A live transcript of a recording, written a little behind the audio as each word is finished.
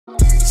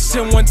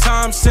Send one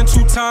time, send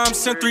two times,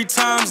 send three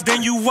times,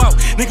 then you out.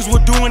 Niggas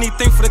will do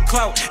anything for the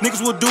clout.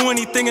 Niggas will do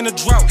anything in the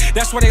drought.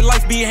 That's why they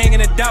life be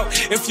hanging in doubt.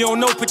 If you don't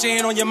know, put your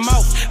hand on your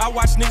mouth. I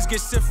watch niggas get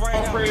stiff right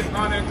All out. praise,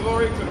 honor, and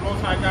glory to the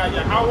Most High God,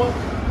 Yahweh.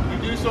 We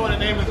do so in the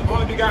name of His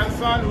only begotten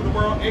Son, who the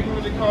world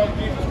ignorantly calls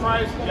Jesus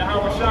Christ,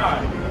 Yahweh Shai.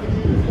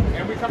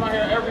 And we come out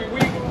here every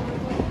week,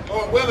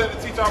 Lord willing, to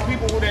teach our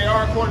people who they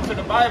are according to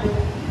the Bible,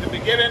 the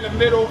beginning, the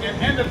middle,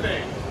 and end of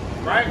things.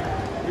 Right?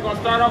 We're going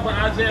to start off with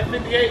Isaiah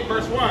 58,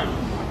 verse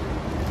 1.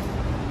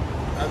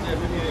 Isaiah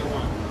 58,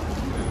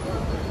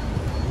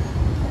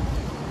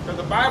 1. Because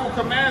the Bible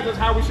commands us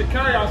how we should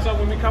carry ourselves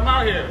when we come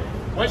out here.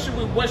 What should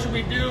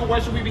we do?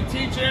 What should we be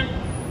teaching?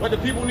 What do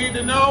people need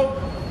to know?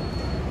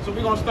 So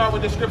we're going to start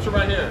with this scripture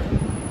right here.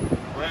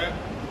 Right?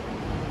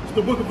 It's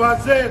the book of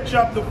Isaiah,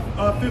 chapter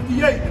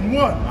 58 and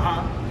 1.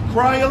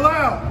 Cry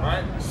aloud,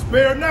 right?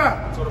 Spare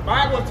not. So the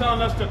Bible is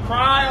telling us to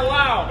cry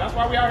aloud. That's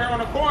why we out here on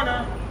the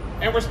corner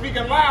and we're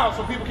speaking loud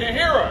so people can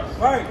hear us.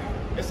 Right.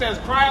 It says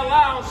cry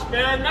aloud,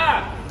 spare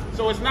not.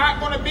 So it's not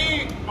going to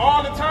be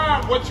all the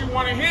time what you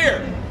want to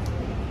hear.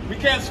 We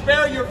can't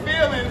spare your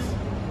feelings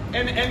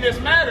in this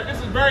matter. This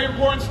is very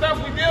important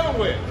stuff we're dealing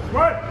with.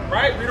 Right.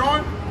 Right? Read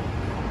on.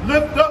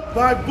 Lift up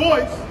thy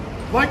voice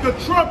like a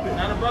trumpet.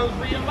 Now the brother's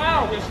reading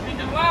loud. We're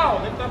speaking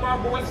loud. Lift up our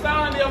voice,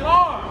 sounding the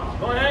alarm.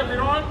 Go ahead, read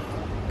on.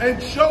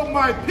 And show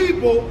my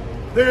people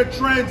their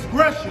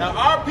transgression. Now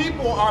our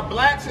people are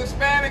blacks,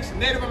 Hispanics,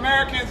 Native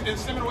Americans, and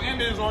Seminole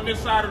Indians on this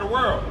side of the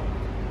world.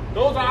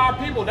 Those are our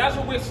people. That's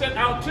what we're sent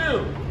out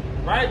to.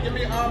 Right? Give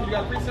me, you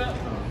got a precept?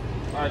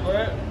 All right, go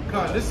ahead.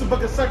 God, this is the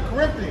book of 2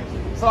 Corinthians.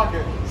 It's like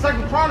 2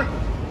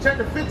 Chronicles,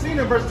 chapter 15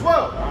 and verse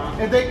 12.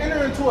 And they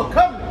enter into a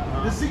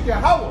covenant to seek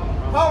Yahweh,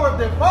 power of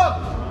their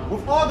fathers,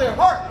 with all their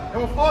heart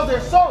and with all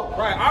their soul.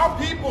 Right. Our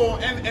people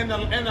and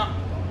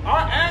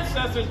our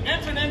ancestors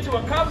entered into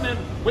a covenant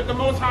with the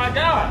Most High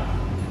God.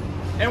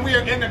 And we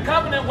are in the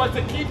covenant was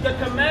to keep the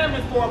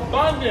commandments for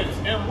abundance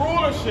and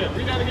rulership.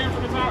 Read that again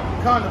from the top.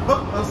 God, the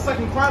book of 2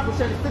 Chronicles,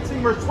 chapter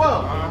 15, verse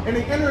 12. And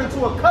they enter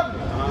into a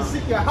covenant to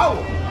seek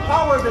Yahweh,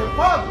 power of their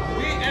fathers.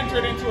 We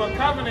entered into a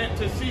covenant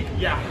to seek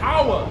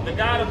Yahweh, the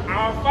God of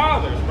our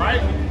fathers,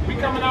 right? We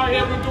coming out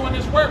here, we're doing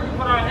this work, we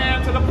put our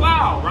hand to the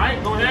plow, right?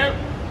 Go ahead.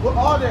 With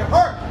all their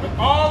heart. With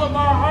all of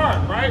our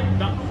heart, right?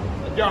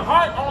 Your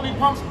heart only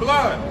pumps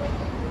blood.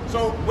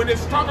 So when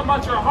it's talking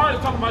about your heart,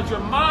 it's talking about your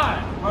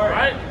mind,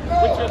 right?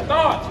 With your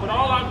thoughts, with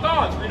all our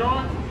thoughts. Read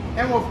on.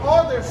 And with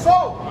all their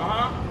soul.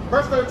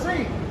 Verse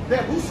 13.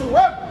 That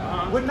whosoever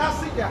would not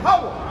seek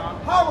Yahweh,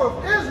 power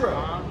of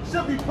Israel,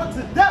 shall be put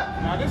to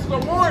death. Now this is a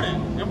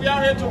warning, and we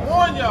out here to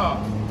warn y'all.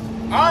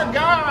 Our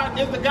God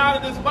is the God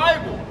of this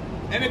Bible.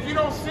 And if you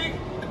don't seek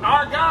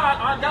our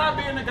God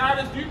being the God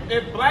is,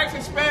 if blacks,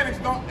 Hispanics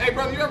don't, hey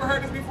brother, you ever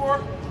heard this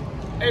before?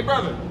 Hey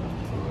brother.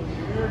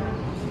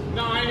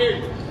 No, I ain't hear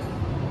you.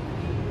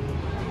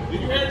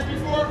 Did you hear this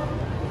before?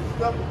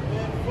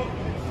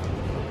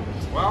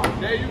 Well,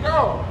 there you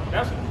go.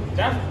 That's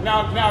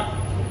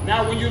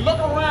now when you look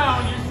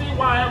around, you see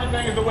why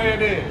everything is the way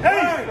it is.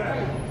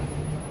 Hey!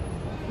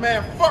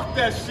 Man, fuck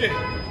that shit.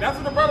 That's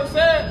what the brother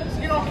said.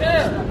 He don't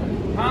care.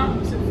 Huh?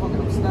 He said, fuck it,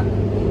 I'm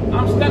stepping.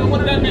 I'm stepping, what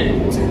did that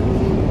mean?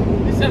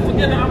 He said,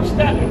 forget it, I'm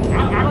stepping.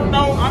 I don't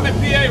know, I'm in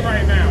PA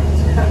right now.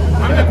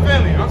 I'm in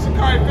Philly, I'm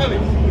Sicarii, Philly.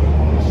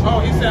 Oh,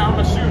 he said I'm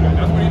a shooter.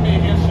 That's what he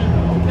mean, he's a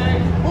shooter. Okay?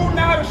 Who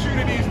not a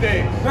shooter these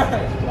days?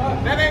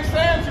 That ain't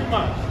saying too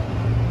much.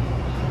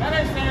 That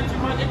ain't saying too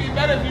much. It'd be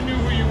better if you knew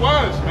who you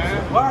was, man.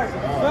 Right.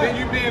 Then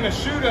you being a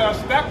shooter, a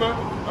stepper,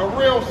 a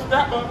real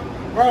stepper.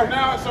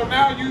 Right. So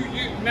now you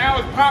now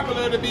it's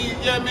popular to be,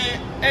 yeah, man.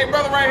 Hey,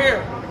 brother, right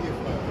here.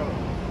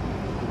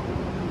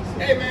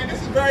 Hey, man, this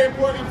is very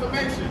important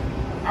information.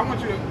 I want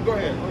you to go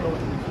ahead.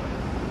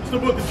 It's the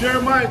book of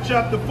Jeremiah,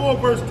 chapter 4,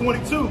 verse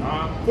 22.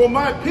 For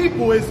my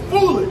people is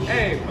foolish.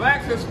 Hey,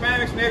 blacks,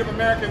 Hispanics, Native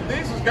Americans,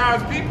 this is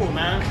God's people,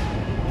 man.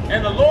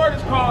 And the Lord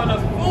is calling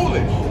us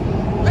foolish.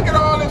 Look at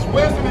all this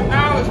wisdom and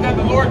knowledge that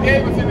the Lord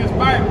gave us in this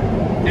Bible.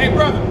 Hey,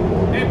 brother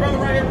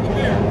right here with the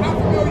beard. How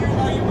familiar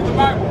are you with the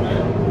Bible,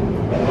 man?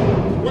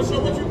 So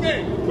what you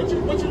think? What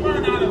you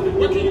learn out of it?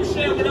 What can you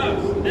share with us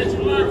that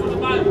you learned from the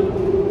Bible?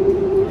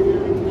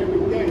 Every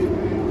day,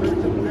 man. Learn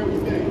something every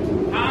day.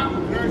 Huh?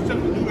 Learn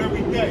something new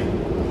every day.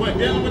 What,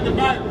 dealing with the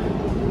Bible?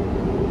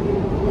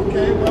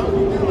 Okay, well,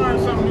 You do learn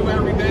something new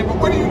every day, but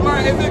what do you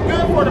learn? Is it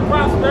good for the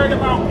prosperity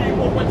of our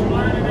people, what you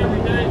learning every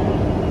day?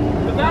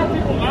 Because our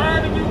people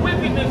learn to do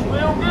wickedness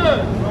real good.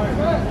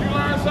 You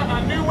learn something,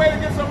 a new way to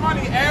get some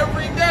money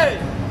every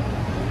day.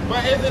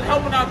 But is it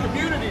helping our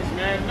communities,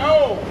 man?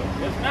 No,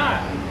 it's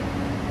not.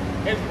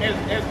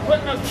 It's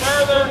putting us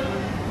further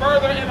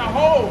in a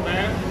hole,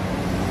 man.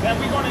 That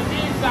we're going to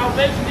need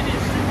salvation, we need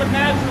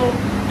supernatural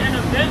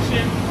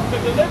intervention to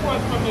deliver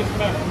us from this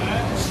mess,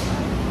 man.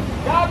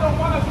 God don't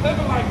want us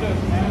living like this,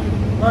 man.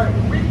 Right.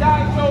 We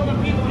God chosen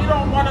people, He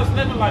don't want us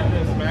living like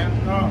this, man.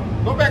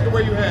 Go back to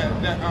where you had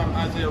that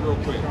Isaiah real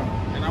quick.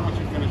 And I want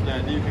you to finish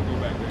that, then you can go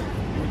back there.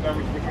 You was done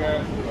with what you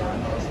had?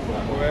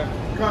 Go ahead.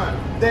 God,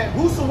 that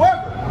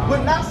whosoever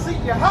would not seek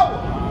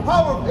Yahweh,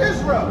 power of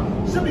Israel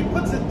should be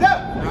put to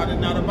death.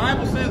 Now the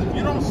Bible says if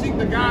you don't seek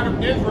the God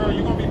of Israel,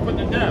 you're going to be put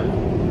to death.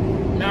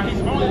 Now he's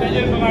only the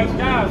Israelites'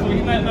 God, so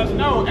he's letting us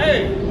know,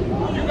 hey,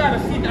 you got to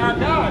seek our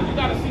God. You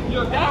got to seek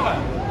your God.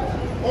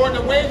 Or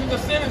the wages of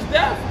sin is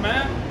death,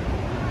 man.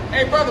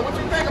 Hey, brother, what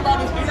you think about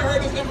this? You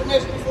heard this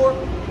information before?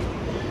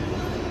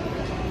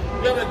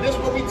 This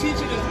is what we teach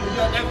is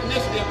your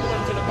ethnicity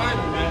according to the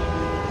Bible, man.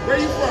 Where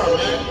you from,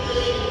 man?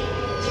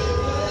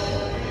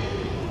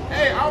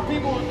 Hey, our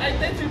people,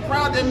 they too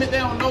proud to admit they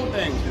don't know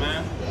things,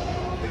 man.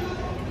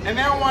 And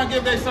they don't want to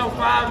give themselves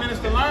 5 minutes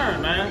to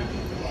learn, man.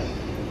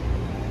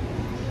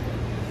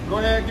 Go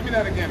ahead, give me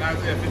that again,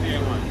 Isaiah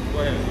 58:1. Go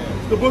ahead.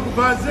 Yeah. The book of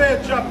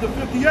Isaiah, chapter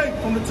 58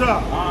 from the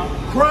top.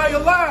 Cry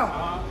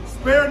aloud,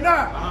 spare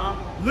not.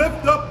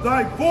 Lift up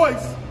thy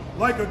voice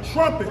like a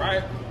trumpet,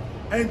 Right.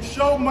 and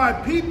show my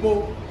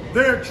people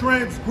their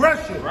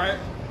transgression, Right.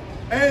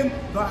 and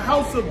the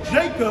house of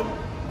Jacob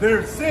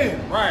their sin.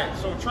 Right.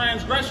 So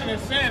transgression and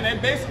sin, they're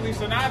basically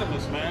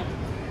synonymous, man.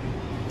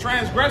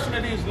 Transgression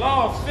of these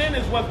laws, sin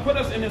is what put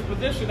us in this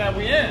position that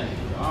we're in.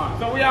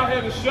 So we out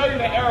here to show you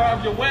the error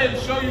of your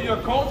ways, show you your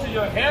culture,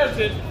 your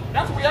heritage.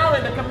 That's what we out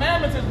here. The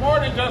commandments is more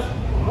than just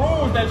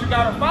rules that you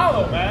gotta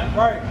follow, man.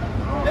 Right.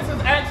 This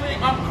is actually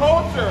a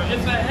culture.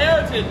 It's a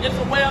heritage. It's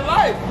a way of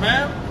life,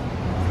 man.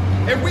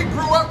 If we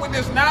grew up with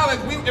this knowledge,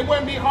 it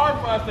wouldn't be hard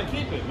for us to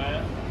keep it,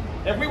 man.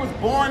 If we was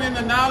born in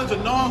the knowledge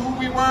of knowing who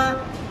we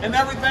were and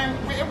everything,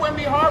 it wouldn't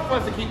be hard for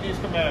us to keep these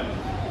commandments.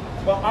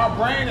 But our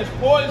brain is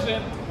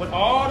poisoned with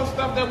all the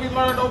stuff that we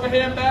learned over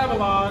here in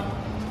Babylon,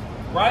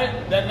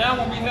 right? That now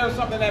when we hear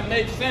something that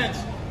makes sense,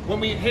 when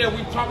we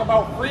talk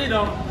about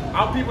freedom,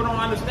 our people don't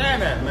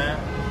understand that, man.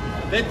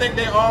 They think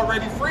they're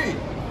already free.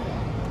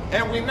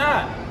 And we're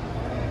not.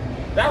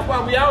 That's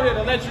why we out here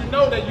to let you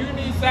know that you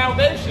need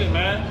salvation,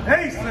 man.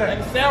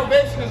 And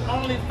salvation is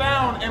only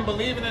found in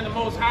believing in the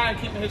Most High and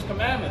keeping His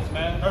commandments,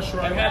 man. That's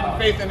right. And having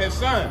faith in His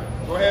Son.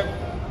 Go ahead,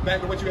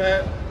 back to what you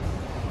had.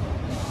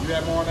 You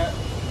had more on that?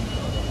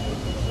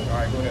 All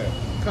right, go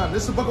ahead.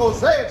 This is the book of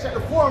Hosea, chapter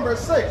 4 and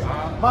verse 6.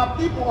 My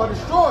people are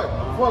destroyed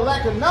for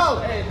lack of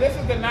knowledge. Hey, this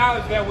is the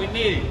knowledge that we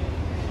need.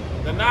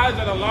 The knowledge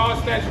of the law,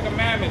 statute,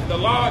 commandments. The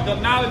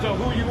knowledge of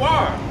who you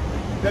are.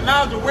 The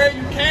knowledge of where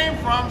you came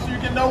from so you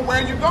can know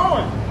where you're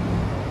going.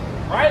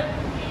 Right?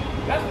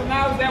 That's the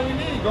knowledge that we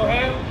need. Go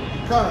ahead.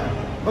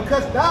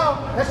 Because thou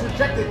hast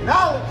rejected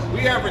knowledge. We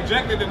have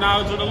rejected the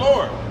knowledge of the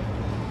Lord.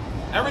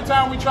 Every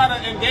time we try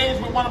to engage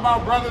with one of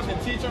our brothers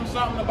and teach them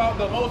something about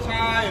the Most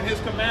High and His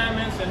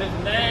commandments and His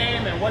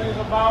name and what He's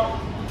about,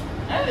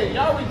 hey,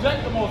 y'all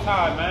reject the Most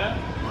High, man.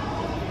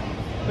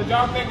 Because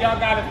y'all think y'all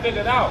got it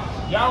figured out.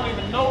 Y'all don't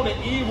even know the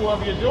evil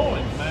of your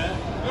doings, man.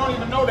 You don't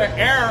even know the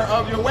error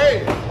of your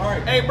ways. All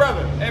right. Hey,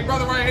 brother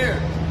right here.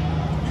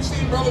 You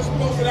seen brothers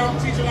posted out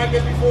teaching like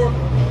this before?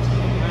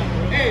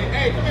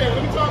 Hey, come here.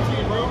 Let me talk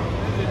to you, bro.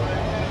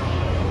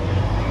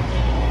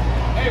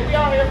 Hey, we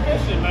out here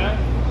fishing, man.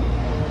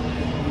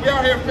 We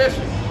out here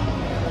fishing.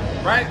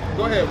 Right?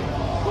 Go ahead.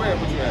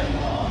 What you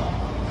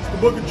have? It's the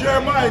book of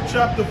Jeremiah,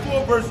 chapter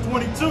 4, verse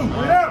 22.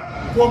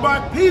 For my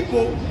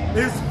people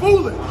is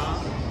foolish.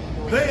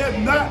 They have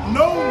not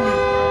known me.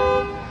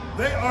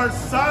 They are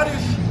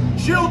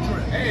sottish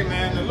children. Hey,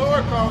 man, the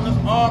Lord calling us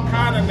all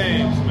kind of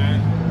names, man.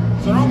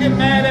 So don't get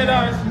mad at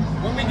us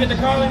when we get to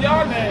calling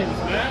y'all names,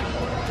 man.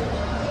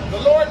 The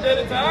Lord did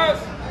it to us.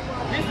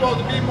 We're supposed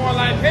to be more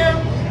like Him,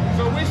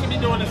 so we should be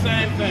doing the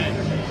same thing.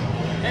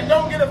 And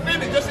don't get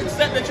offended. Just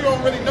accept that you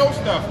don't really know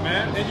stuff,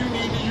 man. And you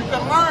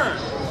can learn.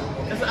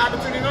 It's an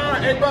opportunity to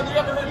learn. Hey, brother, you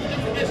ever heard this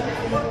information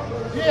before?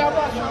 Yeah, I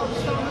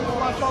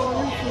watch y'all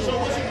on YouTube. So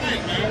what you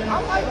think, man? I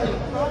like it.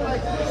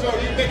 So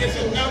you think it's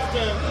enough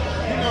to,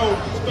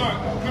 start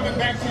coming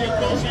back to your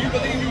culture? You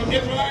believe you're an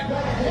Israelite?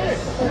 Yeah.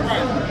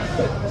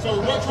 Right. So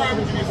what tribe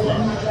would you be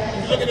from?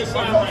 Look at this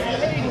sign right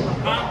here.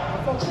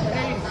 Huh? I'm from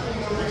Haiti.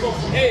 You go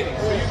from Haiti.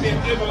 So you'd be an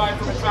Israelite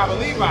from the tribe of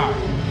Levi.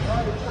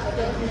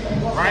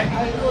 Right?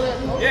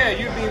 Yeah,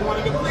 you'd be one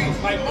of the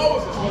priests, like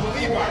Moses was a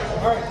Levite.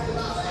 Right.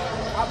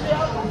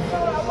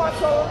 I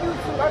watch y'all on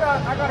YouTube.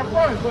 I got a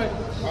friend, but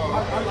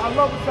I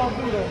love what y'all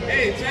do though.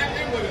 Hey, tap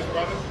in with us,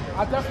 brother.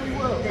 I definitely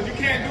will. Because you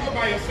can't do it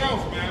by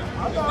yourself, man.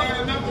 It's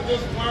not enough to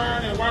just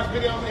learn and watch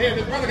videos. Here,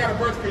 this brother got a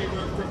verse for you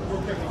real quick.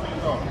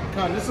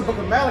 This is the book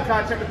of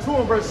Malachi, chapter 2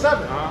 and verse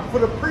 7. For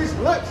the priest's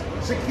lips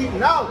should keep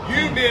knowledge.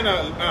 You being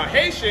a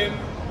Haitian,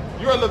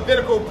 you're a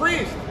Levitical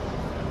priest.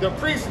 The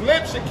priest's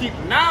lips should keep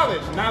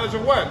knowledge. Knowledge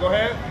of what? Go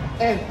ahead.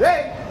 And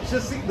they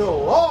should seek the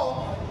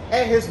law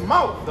at his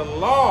mouth. The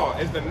law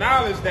is the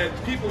knowledge that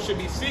people should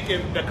be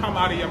seeking to come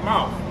out of your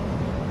mouth.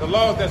 The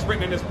laws that's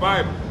written in this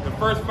Bible. The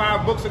first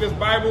 5 books of this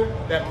Bible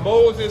that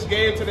Moses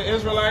gave to the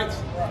Israelites.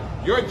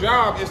 Your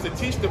job is to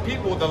teach the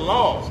people the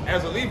laws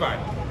as a Levite.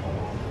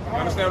 You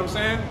understand what I'm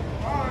saying?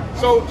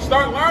 So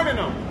start learning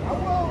them.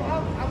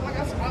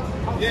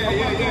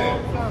 Yeah.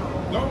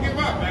 Don't give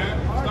up,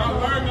 man.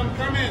 Start learning them.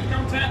 Come in.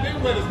 Come tap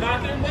in with us.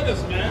 Knock in with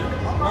us, man.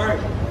 All right.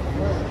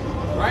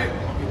 Right?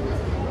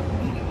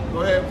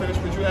 Go ahead and finish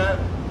what you had.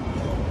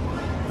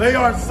 They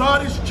are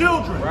sottish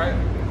children. Right.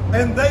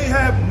 and they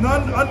have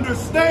none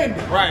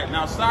understanding. Right.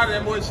 Now,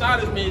 that word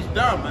sardis means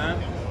dumb,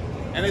 man.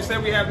 And they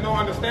said we have no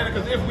understanding,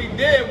 because if we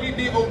did, we'd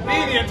be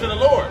obedient to the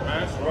Lord,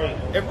 man. That's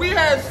right. If we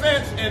had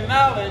sense and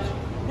knowledge,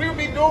 we would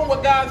be doing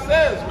what God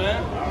says,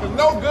 man. Because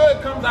no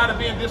good comes out of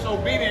being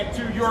disobedient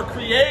to your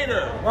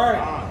Creator.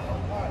 Right.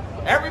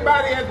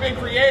 Everybody has been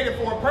created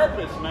for a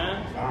purpose,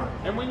 man.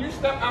 And when you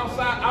step out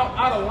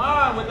of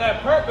line with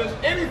that purpose,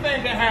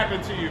 anything can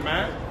happen to you,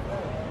 man.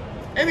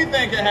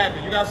 Anything can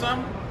happen. You got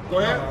something? Go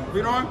ahead.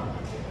 Read on.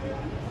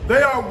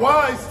 They are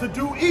wise to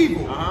do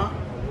evil,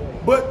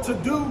 but to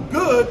do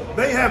good,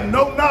 they have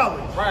no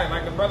knowledge. Right,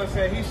 like the brother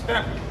said, he's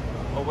stepping,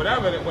 or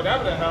whatever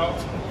the hell.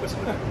 The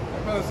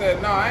brother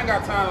said, no, I ain't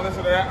got time to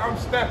listen to that. I'm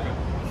stepping.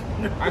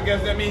 I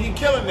guess that means he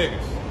killing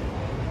niggas.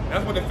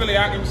 That's what the Philly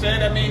Academy said.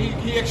 That means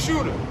he a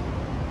shooter.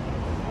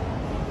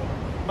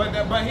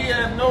 But he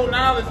has no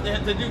knowledge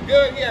to do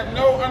good. He has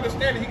no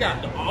understanding. He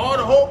got all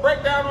the whole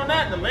breakdown on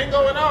that, the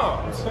lingo and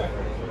all.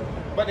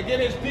 But to get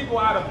his people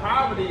out of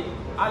poverty,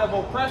 out of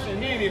oppression,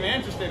 he ain't even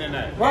interested in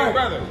that. Right. Hey,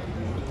 brother,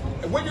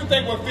 what do you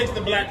think will fix the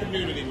black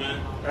community,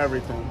 man?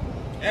 Everything.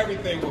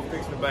 Everything will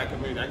fix the black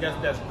community. I guess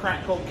that's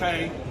crack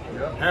cocaine,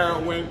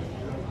 heroin,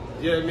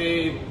 you know what I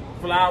mean,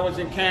 flowers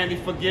and candy,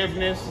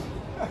 forgiveness.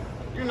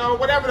 You know,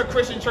 whatever the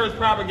Christian church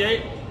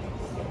propagate,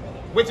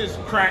 which is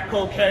crack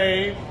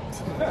cocaine,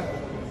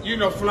 you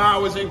know,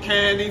 flowers and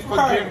candy,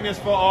 forgiveness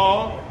for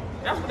all.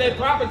 That's what they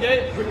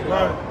propagate,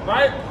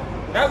 right?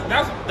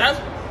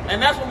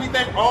 That's what we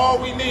think all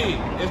we need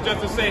is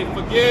just to say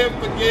forgive,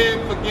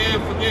 forgive,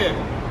 forgive, forgive.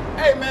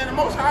 Hey, man, the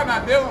Most High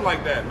not dealing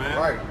like that, man.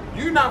 Right.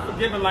 You're not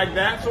forgiving like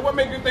that, so what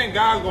makes you think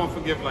God's going to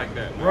forgive like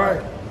that, man?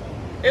 Right.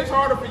 It's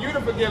harder for you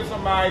to forgive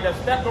somebody that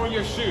stepped on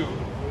your shoe,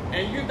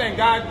 and you think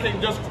God can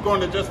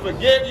going to just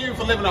forgive you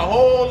for living a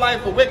whole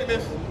life of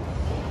wickedness?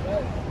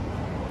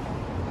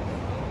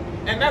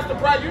 And that's the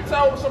price. You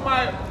tell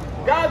somebody,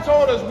 God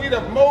told us we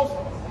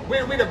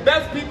the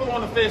best people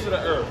on the face of the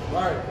earth.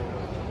 Right.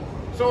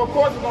 So of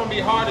course it's going to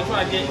be hard to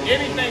try to get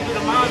anything to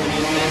the minds of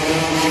these people.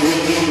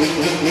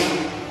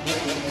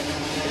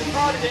 It's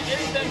hard to get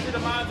anything to the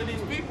minds of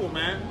these people,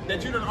 man,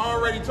 that you done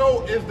already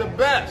told is the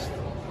best.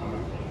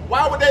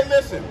 Why would they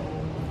listen?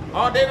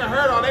 Oh, they done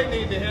heard all they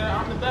need to hear.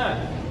 I'm the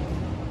best.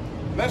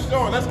 Let's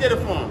show them. Let's get it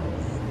for them.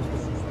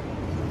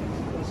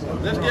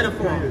 Let's get it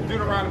for them.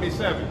 Deuteronomy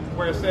 7,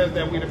 where it says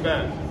that we the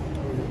best.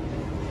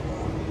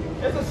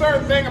 It's a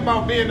certain thing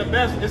about being the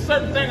best. It's a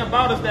certain thing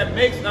about us that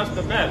makes us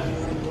the best.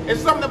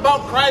 It's something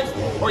about Christ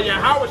or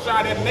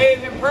Yahushua that made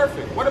him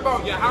perfect. What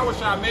about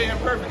Yahushua made him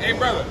perfect? Hey,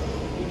 brother,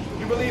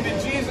 you believe in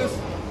Jesus?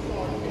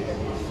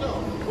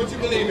 What you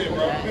believe in,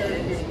 bro?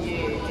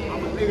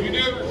 You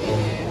do?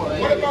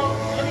 What about,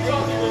 let me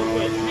talk to you real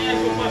quick. Let me ask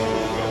you a question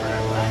real quick.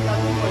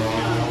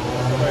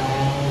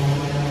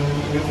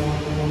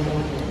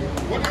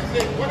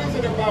 What is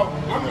it about,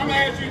 I'm going to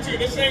ask you too,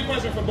 the same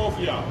question for both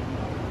of y'all.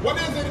 What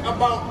is it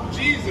about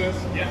Jesus,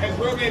 his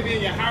real name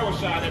being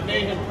Yahushua, that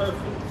made him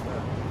perfect?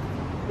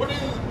 What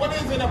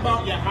is it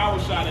about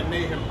Yahushua that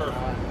made him perfect?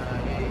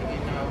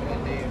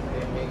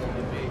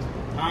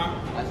 Huh?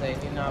 I say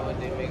he's not what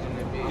they make him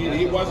to be.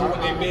 He wasn't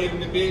what they made him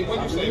to be?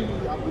 What'd you say?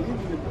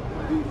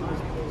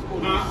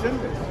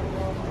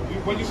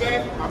 What'd you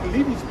say? I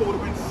believe he's supposed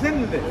to be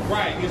sinless.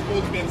 Right, he's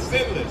supposed to be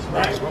sinless,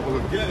 right?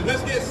 Yeah,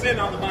 let's get sin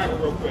out of the Bible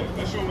real quick.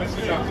 Let's show him that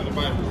sin out of the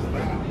Bible.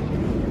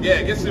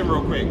 Yeah, get sin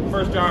real quick.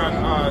 1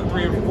 John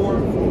 3 and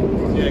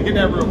 4. Yeah, get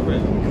that real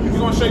quick. We're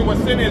going to show you what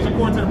sin is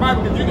according to the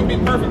Bible, because you can be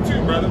perfect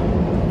too, brother.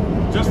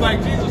 Just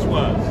like Jesus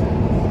was.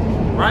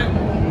 Right?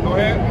 Go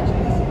ahead.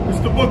 It's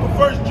the book of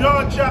 1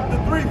 John chapter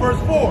 3, verse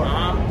 4.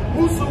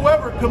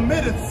 Whosoever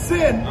committeth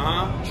sin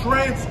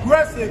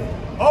transgresseth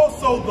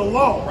also the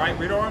law. Right,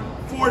 read on.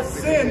 For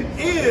sin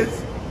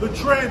is the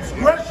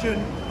transgression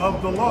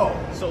of the law.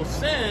 So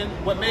sin,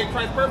 what made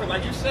Christ perfect,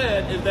 like you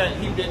said, is that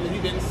he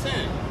didn't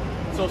sin.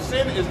 So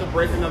sin is the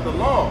breaking of the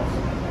laws.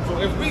 So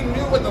if we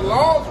knew what the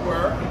laws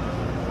were,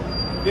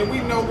 then we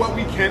know what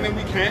we can and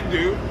we can't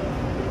do,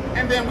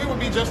 and then we would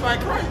be just like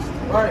Christ.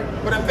 Right.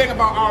 But the thing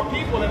about our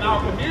people and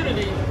our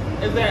community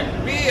is that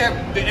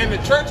and the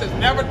church has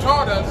never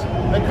taught us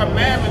the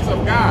commandments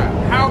of God,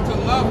 how to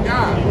love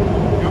God.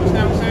 You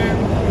understand what I'm saying?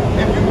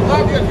 If you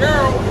love your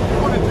girl,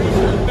 you want to do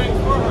certain things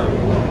for her.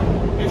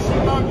 If she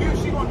loves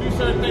you, she going to do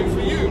certain things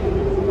for you.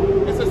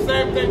 It's the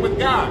same thing with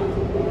God.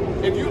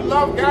 If you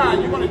love God,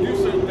 you're going to do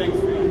certain things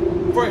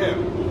for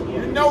him.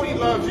 You know he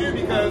loves you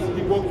because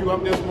he woke you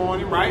up this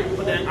morning, right?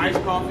 Put that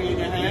iced coffee in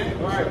your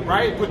hand,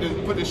 right? Put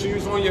the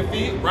shoes on your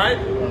feet, right?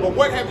 But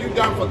what have you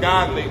done for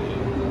God lately?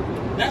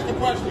 That's the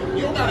question.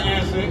 You don't got to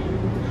answer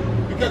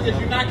it. Because if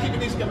you're not keeping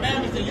these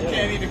commandments, then you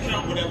can't even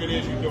count whatever it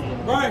is you're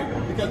doing. Right.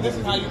 Because this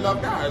is how you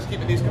love God, is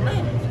keeping these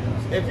commandments.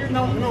 If you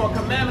don't know a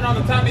commandment on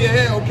the top of your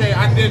head, okay,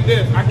 I did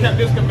this, I kept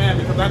this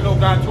commandment because I know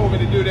God told me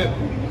to do this,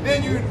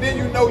 then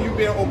you know you're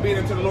being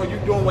obedient to the Lord.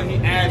 You're doing what he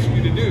asked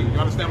you to do. You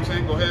understand what I'm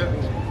saying? Go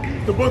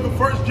ahead. The book of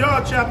 1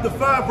 John chapter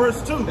 5,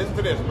 verse 2. Listen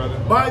to this, brother.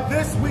 By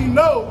this we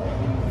know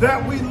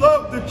that we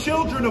love the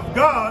children of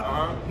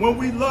God when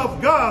we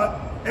love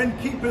God and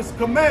keep his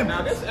commandments.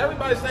 Now this,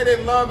 everybody say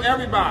they love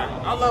everybody.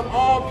 I love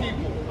all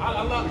people.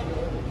 I love,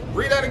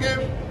 read that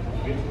again.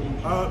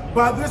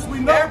 By this we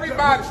know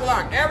everybody,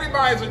 Salak,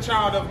 everybody's a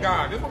child of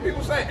God. That's what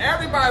people say.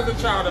 Everybody's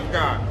a child of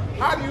God.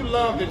 How do you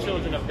love the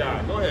children of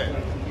God? Go ahead.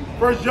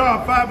 1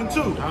 John 5 and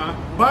 2.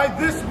 By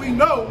this we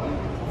know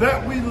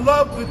that we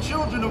love the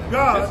children of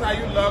God. That's how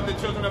you love the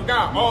children of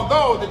God.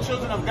 Although the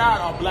children of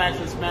God are blacks,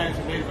 Hispanics,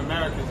 and Native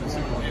Americans and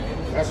Single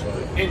Indians. That's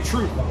right. In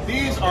truth,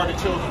 these are the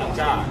children of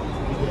God.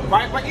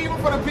 Right? But even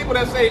for the people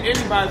that say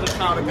anybody's a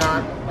child of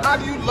God, how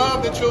do you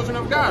love the children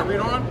of God? Read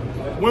on.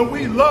 When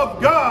we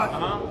love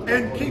God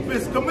and keep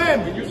his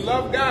commandments. When you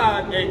love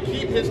God and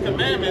keep his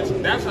commandments,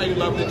 that's how you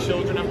love the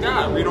children of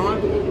God. Read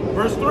on.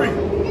 Verse 3.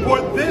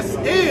 For this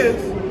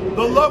is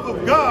the love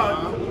of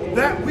God,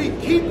 that we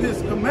keep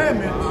his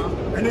commandments,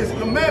 and his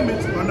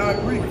commandments are not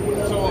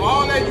grievous. So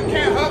all that, you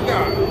can't hug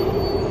God.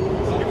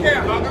 You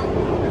can't hug him.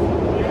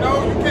 You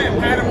know, you can't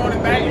pat him on the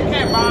back. You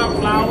can't buy him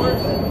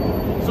flowers.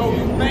 So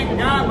you thank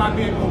God by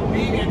being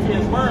obedient to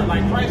his word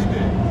like Christ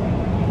did.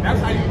 That's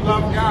how you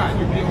love God.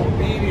 You be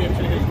obedient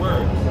to his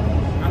words.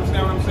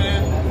 Understand what I'm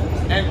saying?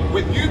 And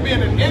with you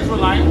being an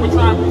Israelite, what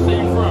tribe you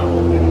say you from?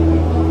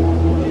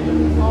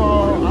 I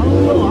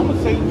don't know. I'm going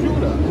to say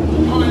Judah.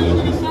 Oh,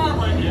 look at the sign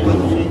right here.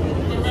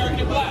 You're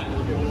American black.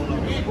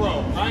 Negro,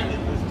 right?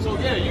 So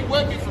yeah, you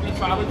would be from the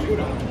tribe of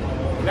Judah.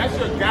 That's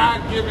your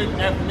God-given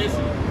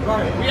ethnicity.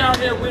 Right. We out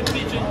here, we're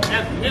teaching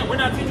ethnicity. We're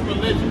not teaching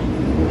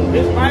religion.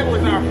 This Bible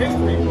is our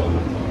history book,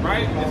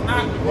 right? It's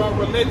not a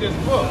religious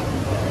book.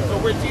 So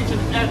we're teaching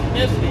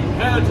ethnicity,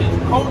 heritage,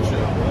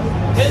 culture,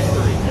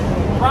 history,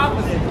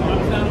 prophecy. You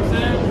understand what I'm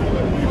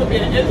saying? You would be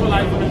an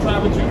Israelite from the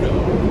tribe of Judah.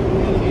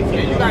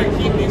 And you got to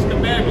keep these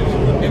commandments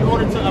in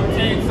order to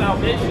obtain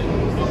salvation.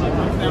 You understand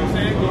what I'm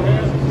saying? Go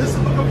ahead. This is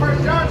the book of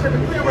 1 John chapter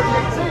 3 verse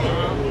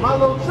 18. My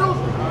little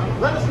children,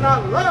 let us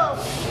not love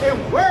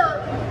in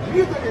word,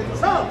 neither in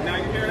tongue. Now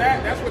you hear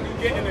that? That's what you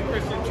get in the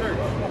Christian church.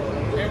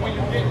 And when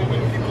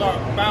people are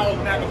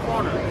bowing at the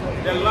corner,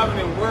 they're loving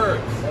in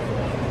words.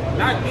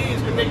 Not these,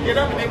 because they get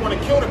up and they want to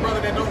kill the brother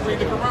that don't read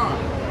the Quran.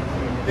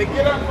 They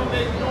get up from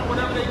they doing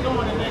whatever they're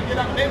doing, and they get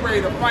up and they're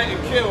ready to fight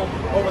and kill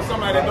over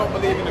somebody that don't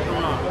believe in the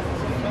Quran.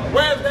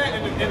 Where's that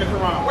in the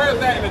Quran? Where's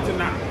that in the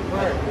Tanakh?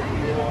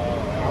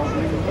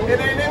 It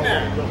ain't in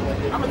there.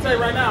 I'm going to tell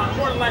you right now,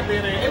 more than likely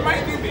it ain't. It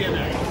might be in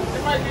there.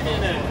 It might be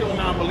in there, kill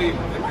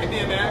non-believers. It might be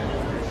in there.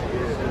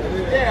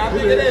 Yeah, I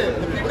think it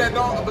is. The people that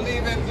don't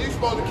believe in, you're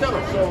supposed to kill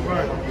them. So,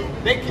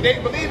 they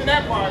believe in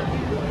that part,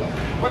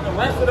 but the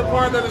rest of the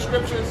part of the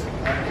scriptures,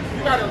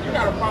 you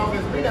gotta follow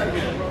this. Read that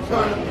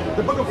again.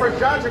 The book of 1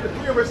 John chapter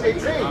 3 verse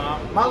 18.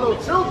 My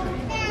little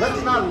children, let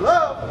us not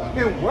love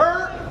in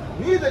word,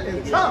 neither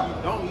in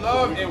tongue. Don't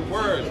love in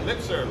words, lip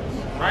service.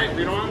 Right?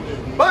 Read on.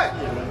 But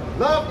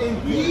love in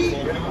deed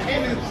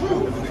and in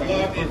truth.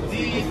 Love in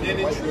deed and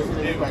in truth.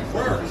 In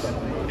words.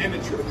 And the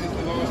truth is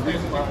the Lord's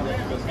statutes and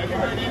commandments. Have you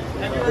heard it?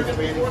 Have you heard this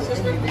before,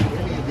 sister?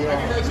 Have you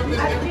heard some of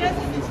this?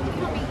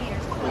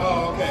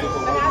 Oh, okay.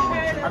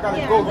 I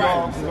gotta go,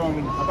 y'all.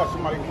 I got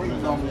somebody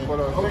waiting on me for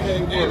the. Okay,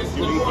 and if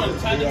you want to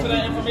type into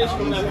that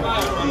information on that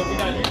file, we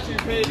got YouTube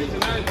pages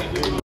and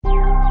everything.